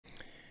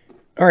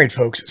All right,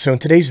 folks, so in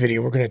today's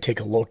video, we're going to take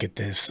a look at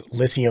this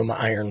lithium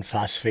iron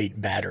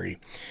phosphate battery.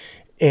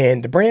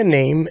 And the brand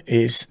name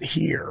is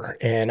here,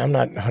 and I'm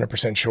not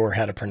 100% sure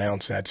how to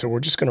pronounce that, so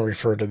we're just going to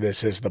refer to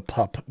this as the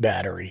PUP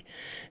battery,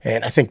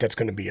 and I think that's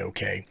going to be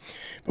okay.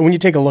 But when you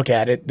take a look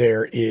at it,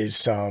 there is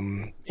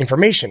some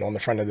information on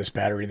the front of this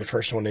battery. The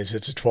first one is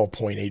it's a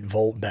 12.8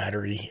 volt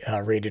battery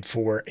rated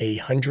for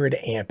 100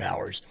 amp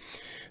hours.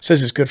 It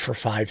says it's good for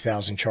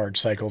 5,000 charge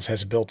cycles,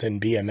 has a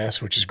built-in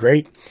BMS, which is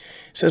great. It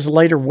says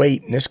lighter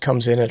weight, and this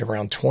comes in at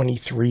around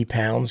 23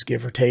 pounds,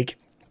 give or take.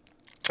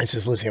 It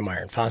says lithium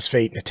iron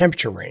phosphate in a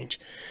temperature range,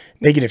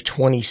 negative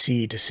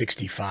 20C to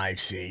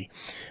 65C.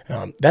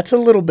 That's a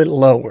little bit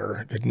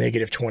lower, the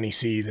negative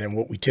 20C, than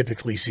what we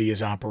typically see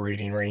as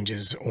operating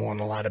ranges on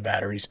a lot of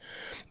batteries.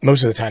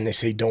 Most of the time they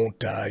say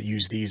don't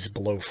use these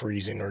below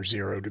freezing or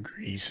 0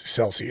 degrees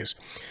Celsius.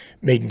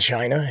 Made in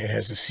China, it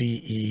has a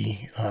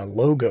CE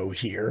logo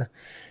here,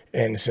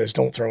 and it says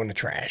don't throw in the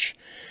trash.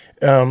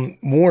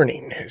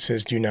 Warning, it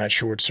says do not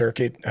short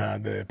circuit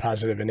the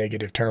positive and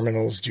negative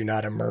terminals, do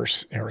not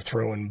immerse or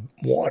throw in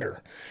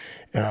water,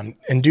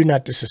 and do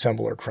not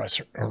disassemble or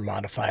crush or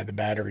modify the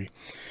battery.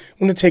 I'm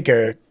going to take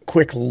a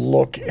quick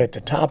look at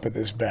the top of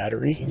this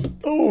battery.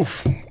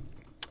 Oof.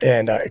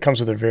 And it comes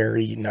with a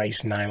very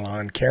nice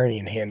nylon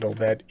carrying handle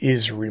that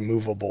is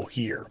removable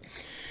here.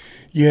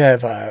 You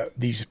have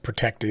these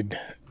protected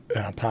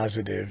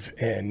positive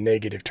and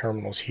negative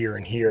terminals here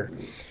and here.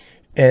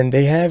 And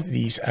they have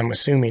these, I'm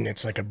assuming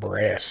it's like a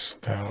brass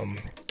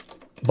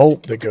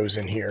bolt that goes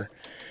in here.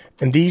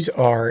 And these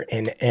are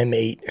an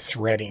M8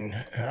 threading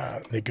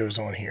that goes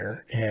on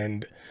here.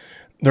 And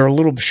they're a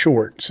little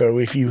short. So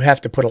if you have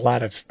to put a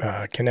lot of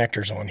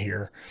connectors on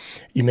here,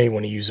 you may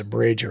want to use a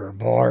bridge or a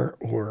bar,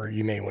 or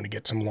you may want to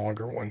get some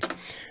longer ones.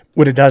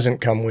 What it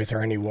doesn't come with are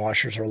any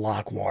washers or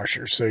lock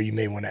washers. So you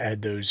may want to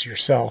add those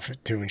yourself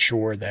to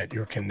ensure that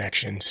your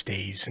connection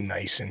stays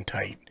nice and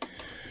tight.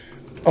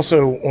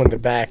 Also, on the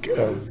back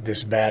of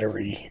this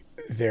battery,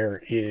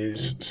 there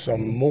is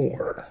some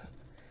more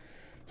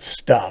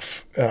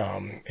stuff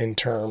in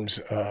terms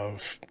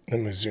of, let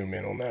me zoom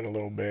in on that a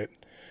little bit,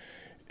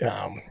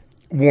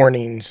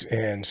 warnings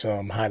and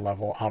some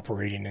high-level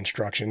operating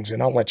instructions.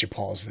 And I'll let you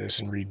pause this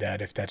and read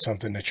that if that's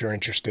something that you're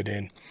interested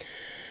in.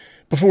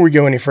 Before we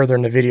go any further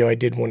in the video, I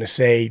did want to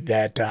say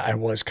that I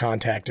was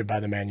contacted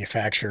by the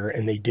manufacturer,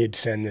 and they did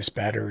send this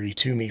battery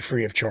to me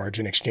free of charge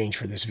in exchange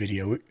for this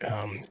video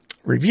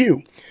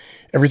review.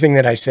 Everything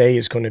that I say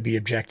is going to be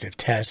objective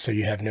tests, so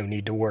you have no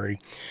need to worry.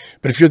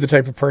 But if you're the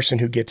type of person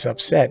who gets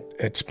upset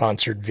at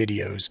sponsored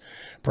videos,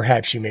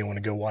 perhaps you may want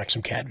to go watch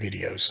some cat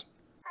videos.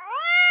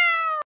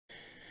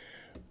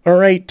 All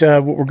right,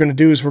 what we're going to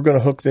do is we're going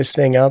to hook this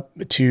thing up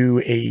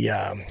to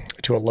a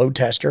load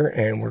tester,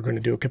 and we're going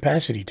to do a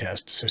capacity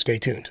test, so stay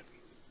tuned.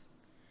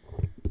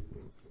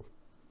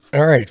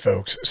 All right,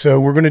 folks,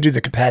 so we're going to do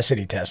the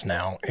capacity test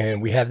now,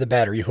 and we have the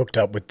battery hooked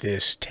up with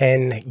this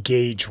 10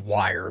 gauge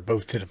wire,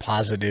 both to the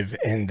positive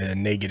and the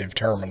negative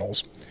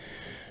terminals.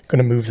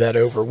 Going to move that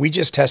over. We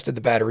just tested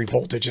the battery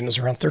voltage, and it was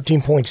around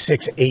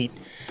 13.68.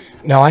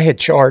 Now, I had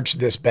charged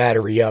this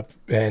battery up,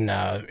 and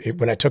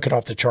when I took it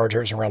off the charger,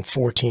 it was around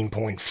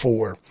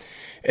 14.4,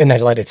 and I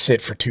let it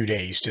sit for 2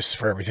 days just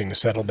for everything to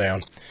settle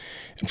down.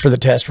 And for the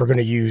test, we're going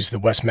to use the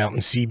West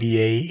Mountain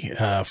CBA4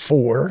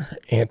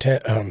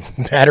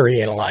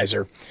 battery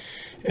analyzer,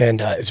 and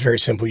it's very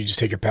simple. You just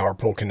take your power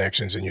pole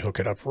connections and you hook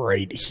it up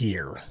right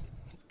here.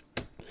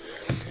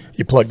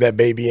 You plug that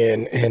baby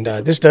in, and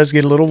this does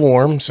get a little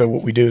warm, so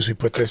what we do is we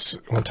put this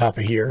on top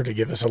of here to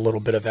give us a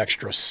little bit of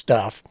extra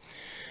stuff.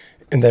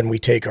 And then we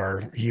take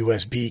our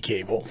USB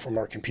cable from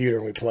our computer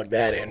and we plug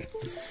that in.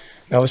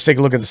 Now let's take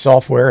a look at the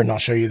software, and I'll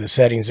show you the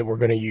settings that we're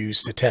going to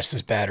use to test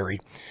this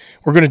battery.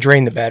 We're going to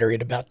drain the battery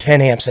at about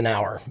 10 amps an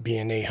hour.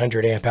 Being a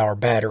 100 amp hour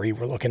battery,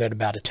 we're looking at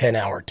about a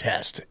 10-hour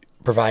test,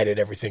 provided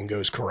everything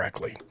goes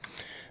correctly.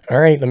 All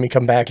right, let me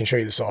come back and show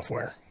you the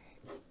software.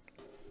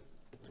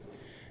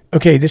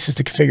 Okay, this is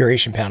the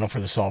configuration panel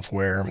for the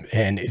software,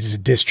 and it is a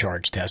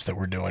discharge test that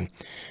we're doing.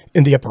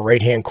 In the upper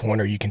right-hand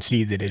corner, you can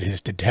see that it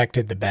has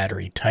detected the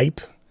battery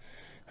type.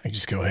 I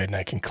just go ahead and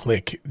I can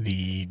click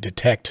the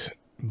detect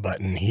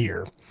button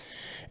here.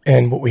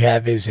 And what we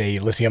have is a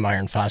lithium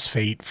iron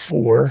phosphate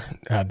 4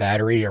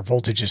 battery. Our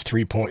voltage is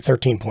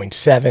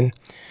 13.7.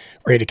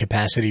 Rated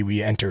capacity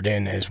we entered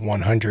in as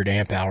 100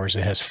 amp hours.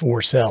 It has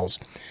 4 cells.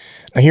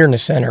 Now here in the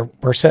center,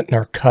 we're setting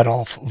our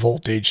cutoff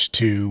voltage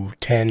to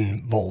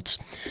 10 volts.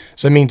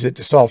 So it means that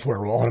the software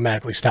will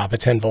automatically stop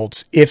at 10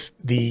 volts if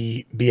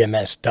the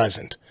BMS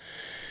doesn't.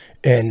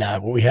 And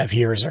what we have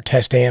here is our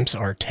test amps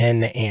are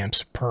 10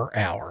 amps per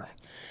hour.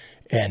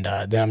 And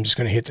then I'm just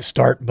going to hit the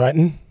start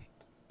button.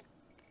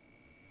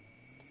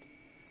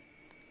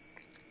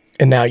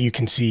 And now you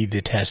can see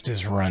the test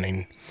is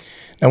running.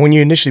 Now, when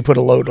you initially put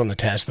a load on the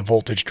test, the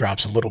voltage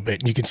drops a little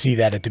bit. You can see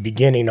that at the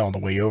beginning all the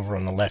way over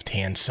on the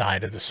left-hand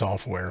side of the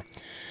software.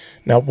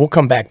 Now, we'll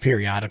come back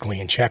periodically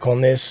and check on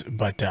this,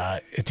 but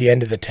at the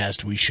end of the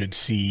test, we should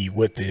see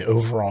what the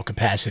overall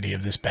capacity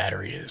of this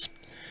battery is.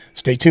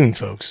 Stay tuned,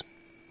 folks.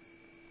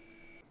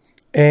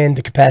 And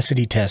the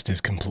capacity test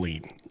is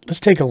complete. Let's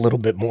take a little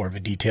bit more of a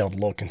detailed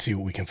look and see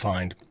what we can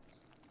find.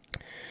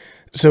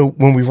 So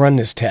when we run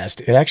this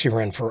test, it actually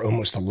ran for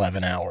almost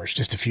 11 hours,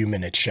 just a few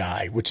minutes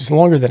shy, which is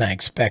longer than I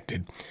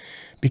expected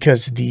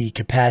because the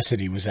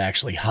capacity was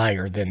actually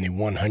higher than the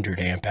 100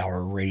 amp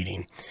hour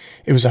rating.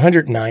 It was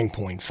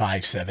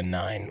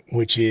 109.579,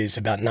 which is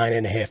about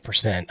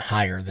 9.5%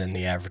 higher than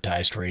the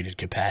advertised rated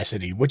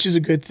capacity, which is a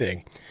good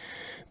thing.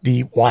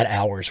 The watt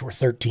hours were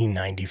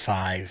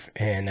 1395,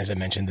 and as I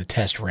mentioned, the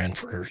test ran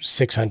for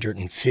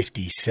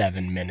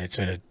 657 minutes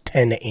at a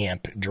 10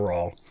 amp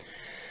draw.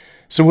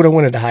 So what I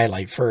wanted to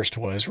highlight first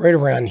was right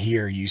around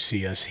here, you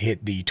see us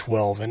hit the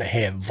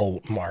 12.5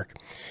 volt mark,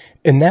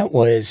 and that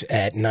was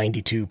at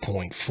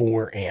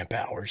 92.4 amp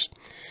hours.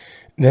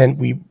 Then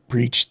we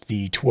reached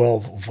the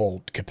 12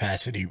 volt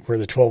capacity, or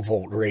the 12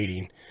 volt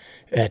rating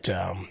at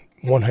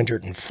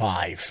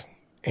 105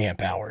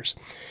 amp hours.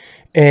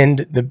 And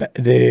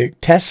the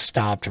test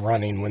stopped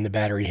running when the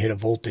battery hit a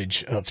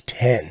voltage of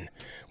 10,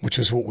 which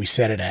was what we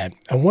set it at.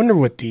 I wonder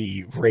what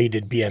the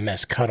rated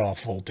BMS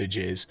cutoff voltage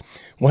is.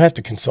 We'll have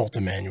to consult the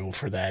manual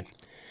for that.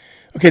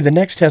 Okay, the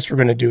next test we're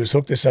going to do is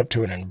hook this up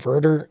to an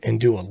inverter and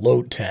do a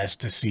load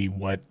test to see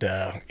what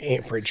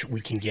amperage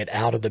we can get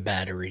out of the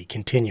battery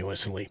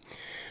continuously.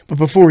 But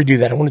before we do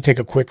that, I want to take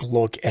a quick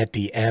look at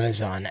the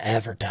Amazon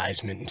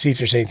advertisement and see if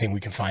there's anything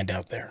we can find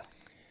out there.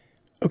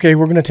 Okay,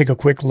 we're going to take a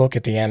quick look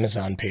at the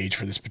Amazon page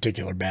for this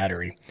particular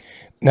battery.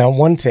 Now,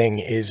 one thing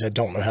is I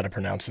don't know how to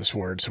pronounce this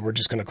word, so we're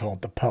just going to call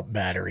it the PUP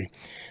battery.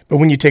 But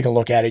when you take a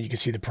look at it, you can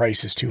see the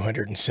price is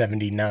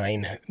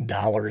 $279,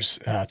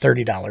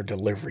 $30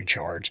 delivery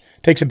charge.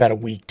 It takes about a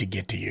week to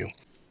get to you.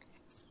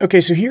 Okay,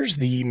 so here's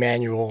the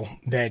manual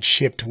that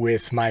shipped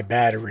with my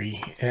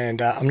battery, and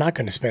I'm not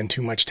going to spend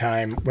too much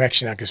time. We're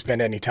actually not going to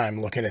spend any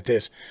time looking at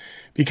this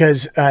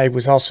because I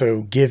was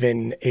also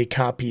given a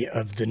copy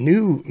of the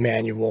new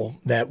manual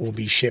that will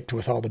be shipped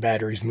with all the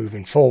batteries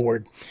moving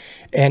forward.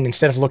 And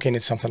instead of looking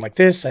at something like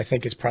this, I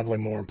think it's probably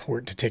more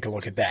important to take a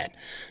look at that.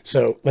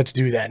 So let's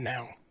do that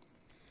now.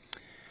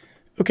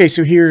 Okay,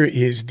 so here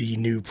is the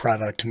new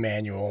product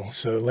manual.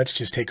 So let's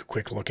just take a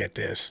quick look at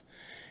this.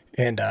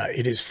 And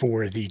it is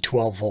for the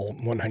 12 volt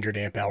 100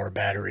 amp hour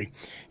battery.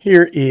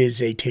 Here is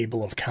a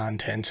table of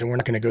contents, and we're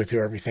not going to go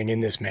through everything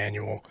in this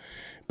manual.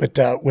 But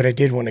what I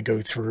did want to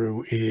go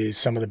through is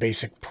some of the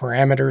basic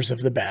parameters of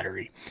the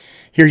battery.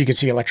 Here you can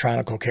see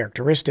electronical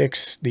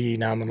characteristics. The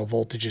nominal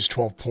voltage is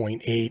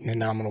 12.8 and the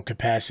nominal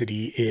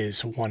capacity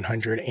is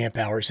 100 amp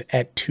hours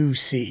at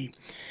 2C.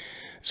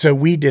 So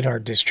we did our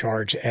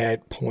discharge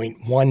at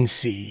 0.1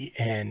 C,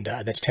 and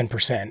that's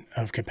 10%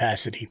 of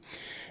capacity.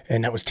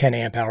 And that was 10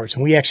 amp hours.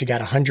 And we actually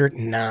got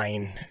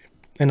 109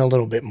 and a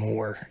little bit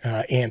more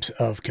amps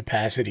of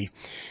capacity.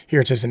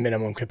 Here it says the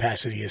minimum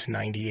capacity is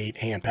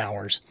 98 amp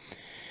hours.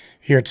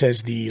 Here it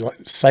says the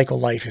cycle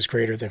life is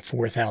greater than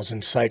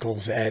 4,000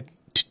 cycles at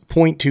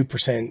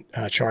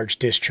 0.2% charge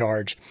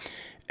discharge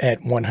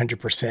at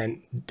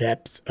 100%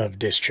 depth of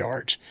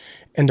discharge.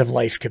 End of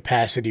life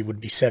capacity would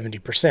be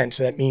 70%.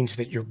 So that means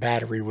that your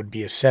battery would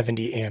be a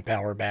 70 amp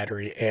hour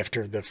battery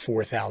after the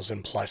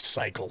 4,000 plus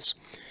cycles.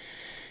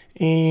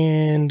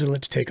 And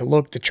let's take a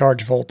look. The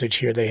charge voltage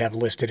here they have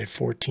listed at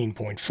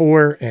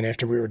 14.4. And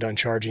after we were done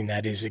charging,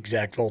 that is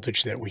exact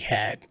voltage that we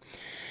had.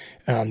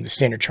 The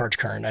standard charge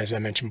current, as I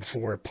mentioned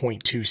before,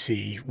 0.2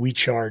 C. We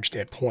charged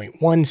at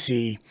 0.1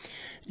 C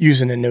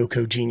using a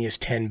NOCO Genius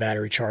 10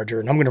 battery charger.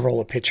 And I'm going to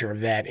roll a picture of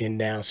that in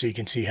now so you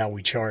can see how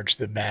we charge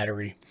the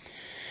battery.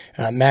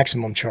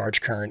 Maximum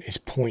charge current is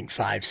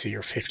 0.5 C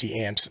or 50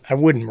 amps. I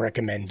wouldn't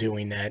recommend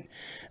doing that.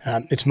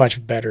 It's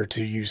much better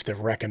to use the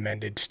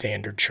recommended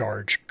standard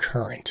charge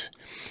current.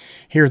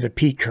 Here the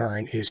peak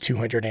current is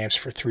 200 amps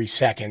for 3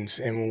 seconds,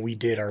 and when we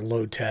did our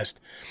load test,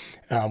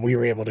 we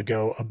were able to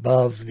go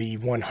above the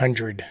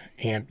 100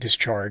 amp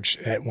discharge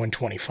at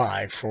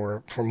 125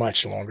 for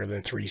much longer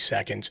than 3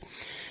 seconds.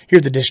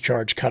 Here the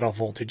discharge cutoff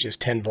voltage is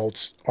 10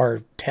 volts.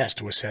 Our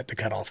test was set to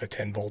cut off at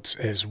 10 volts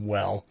as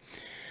well.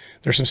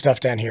 There's some stuff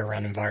down here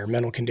around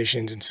environmental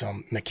conditions and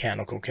some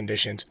mechanical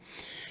conditions.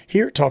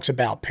 Here it talks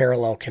about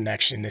parallel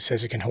connection. It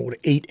says it can hold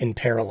 8 in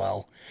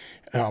parallel,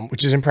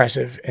 which is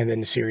impressive. And then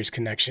the series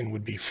connection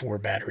would be 4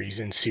 batteries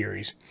in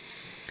series.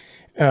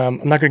 I'm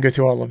not going to go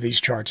through all of these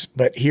charts,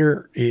 but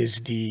here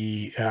is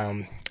the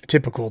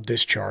typical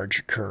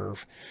discharge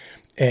curve.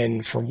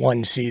 And for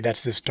 1C,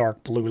 that's this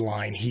dark blue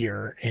line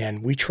here.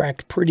 And we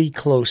tracked pretty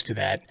close to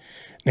that.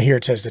 Now here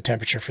it says the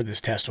temperature for this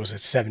test was at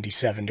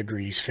 77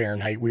 degrees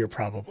Fahrenheit. We were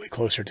probably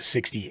closer to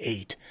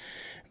 68.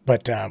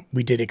 But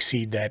we did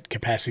exceed that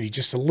capacity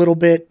just a little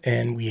bit,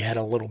 and we had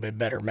a little bit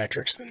better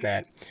metrics than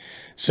that.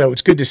 So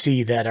it's good to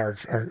see that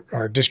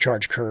our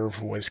discharge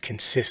curve was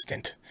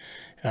consistent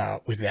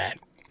with that.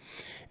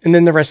 And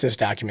then the rest of this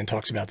document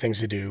talks about things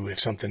to do if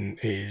something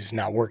is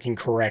not working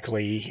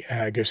correctly.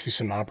 It goes through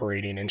some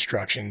operating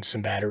instructions,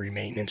 some battery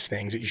maintenance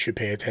things that you should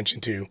pay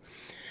attention to,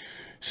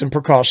 some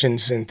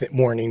precautions and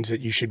warnings that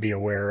you should be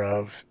aware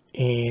of.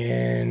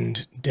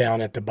 And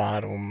down at the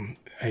bottom,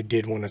 I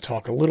did want to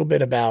talk a little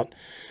bit about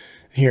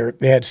Here,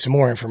 they had some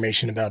more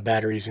information about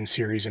batteries in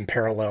series and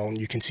parallel, and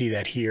you can see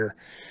that here.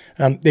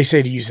 They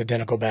say to use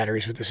identical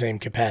batteries with the same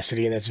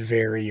capacity, and that's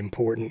very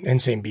important,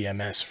 and same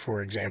BMS,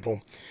 for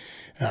example,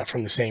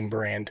 from the same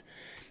brand.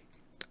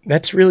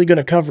 That's really going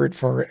to cover it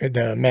for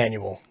the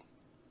manual.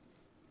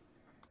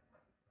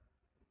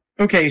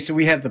 Okay, so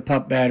we have the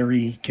PUP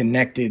battery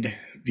connected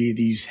via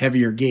these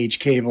heavier gauge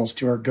cables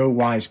to our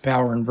GoWise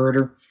power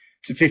inverter.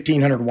 It's a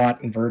 1500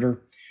 watt inverter.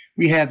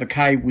 We have a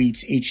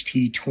Kaiweets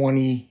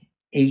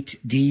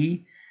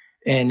HT28D,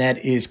 and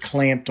that is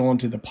clamped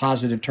onto the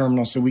positive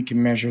terminal so we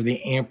can measure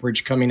the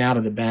amperage coming out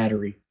of the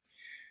battery.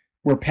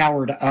 We're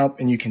powered up,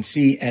 and you can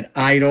see at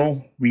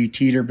idle, we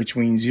teeter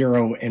between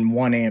 0 and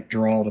 1 amp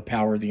draw to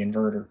power the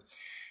inverter.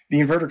 The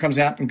inverter comes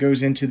out and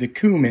goes into the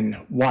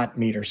Kuman watt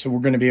meter, so we're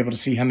going to be able to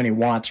see how many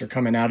watts are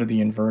coming out of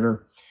the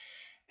inverter.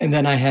 And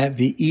then I have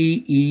the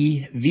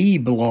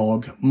EEV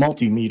blog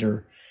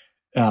multimeter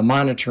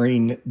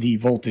monitoring the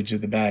voltage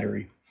of the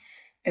battery.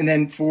 And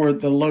then for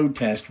the load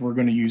test, we're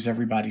going to use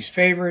everybody's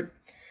favorite,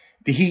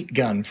 the heat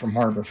gun from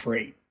Harbor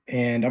Freight.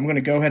 And I'm going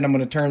to go ahead and I'm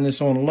going to turn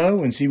this on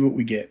low and see what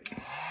we get.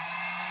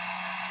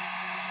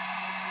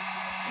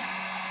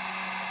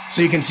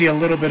 So you can see a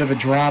little bit of a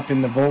drop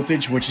in the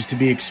voltage, which is to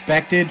be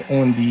expected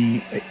on the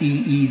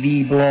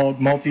EEV blog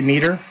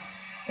multimeter.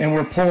 And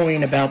we're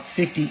pulling about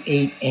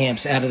 58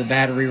 amps out of the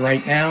battery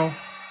right now,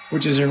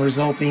 which is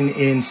resulting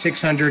in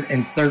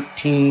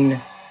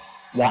 613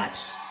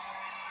 watts.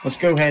 Let's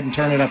go ahead and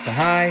turn it up to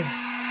high.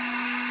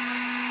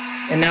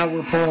 And now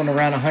we're pulling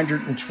around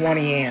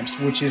 120 amps,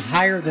 which is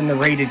higher than the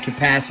rated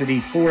capacity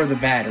for the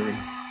battery.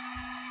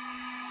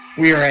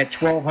 We are at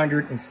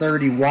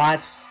 1230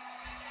 watts,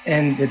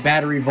 and the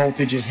battery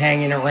voltage is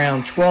hanging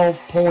around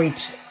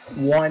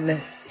 12.1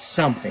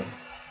 something.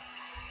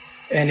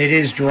 And it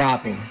is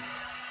dropping.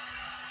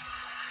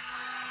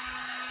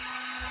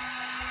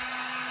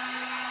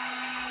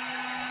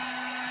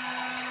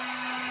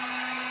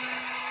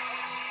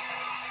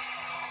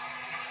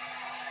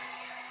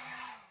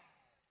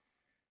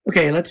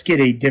 Okay, let's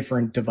get a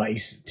different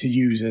device to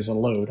use as a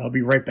load. I'll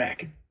be right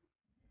back.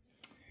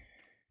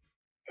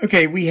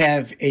 Okay, we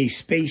have a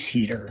space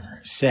heater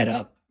set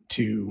up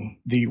to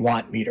the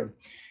watt meter.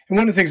 And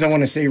one of the things I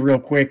want to say real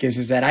quick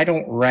is that I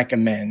don't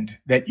recommend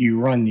that you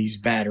run these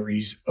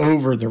batteries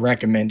over the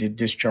recommended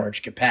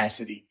discharge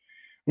capacity.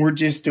 We're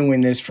just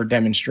doing this for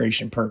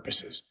demonstration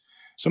purposes.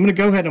 So I'm going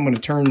to go ahead and I'm going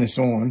to turn this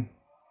on.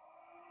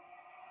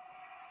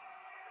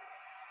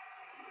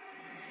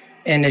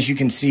 And as you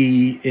can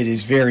see, it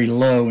is very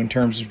low in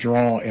terms of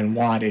draw and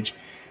wattage.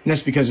 And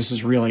that's because this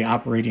is really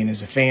operating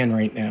as a fan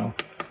right now.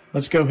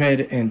 Let's go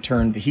ahead and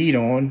turn the heat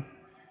on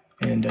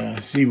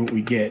and see what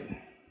we get.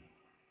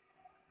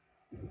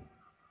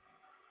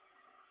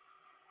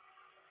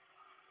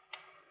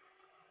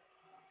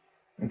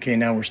 Okay,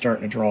 now we're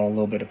starting to draw a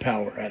little bit of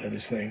power out of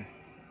this thing.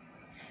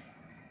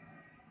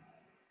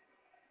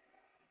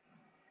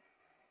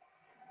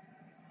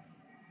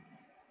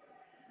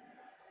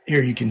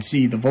 Here you can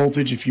see the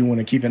voltage if you want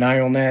to keep an eye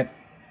on that.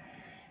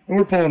 And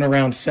we're pulling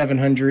around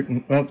 700,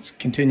 and well, it's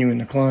continuing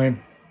to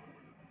climb.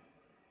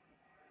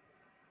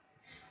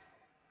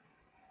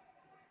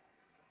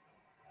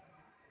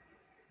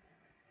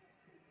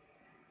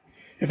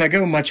 If I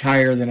go much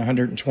higher than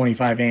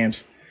 125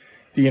 amps,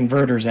 the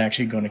inverter is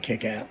actually going to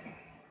kick out.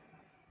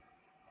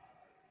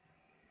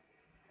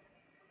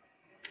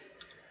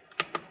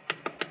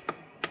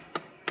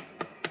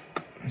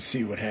 Let's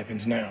see what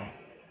happens now.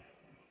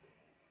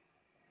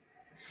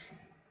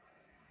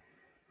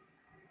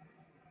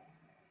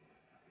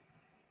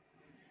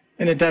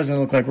 And it doesn't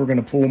look like we're going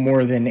to pull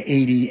more than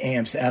 80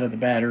 amps out of the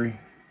battery.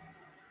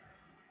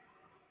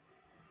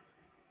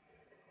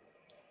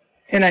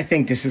 And I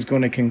think this is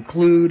going to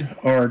conclude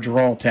our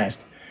draw test.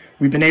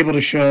 We've been able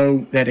to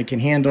show that it can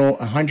handle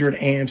 100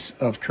 amps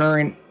of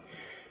current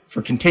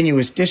for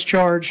continuous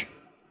discharge.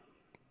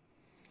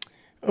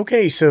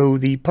 Okay, so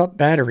the PUP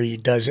battery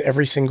does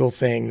every single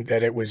thing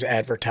that it was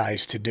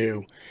advertised to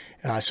do.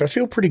 So I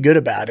feel pretty good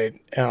about it.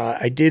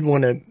 I did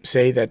want to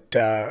say that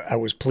I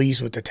was pleased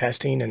with the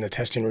testing and the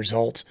testing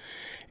results,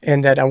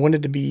 and that I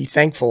wanted to be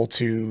thankful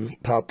to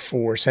PUP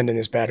for sending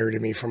this battery to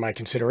me for my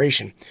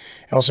consideration.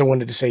 I also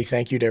wanted to say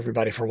thank you to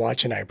everybody for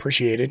watching. I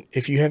appreciate it.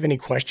 If you have any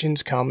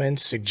questions,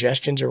 comments,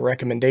 suggestions, or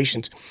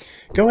recommendations,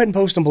 go ahead and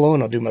post them below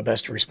and I'll do my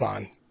best to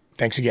respond.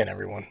 Thanks again,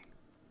 everyone.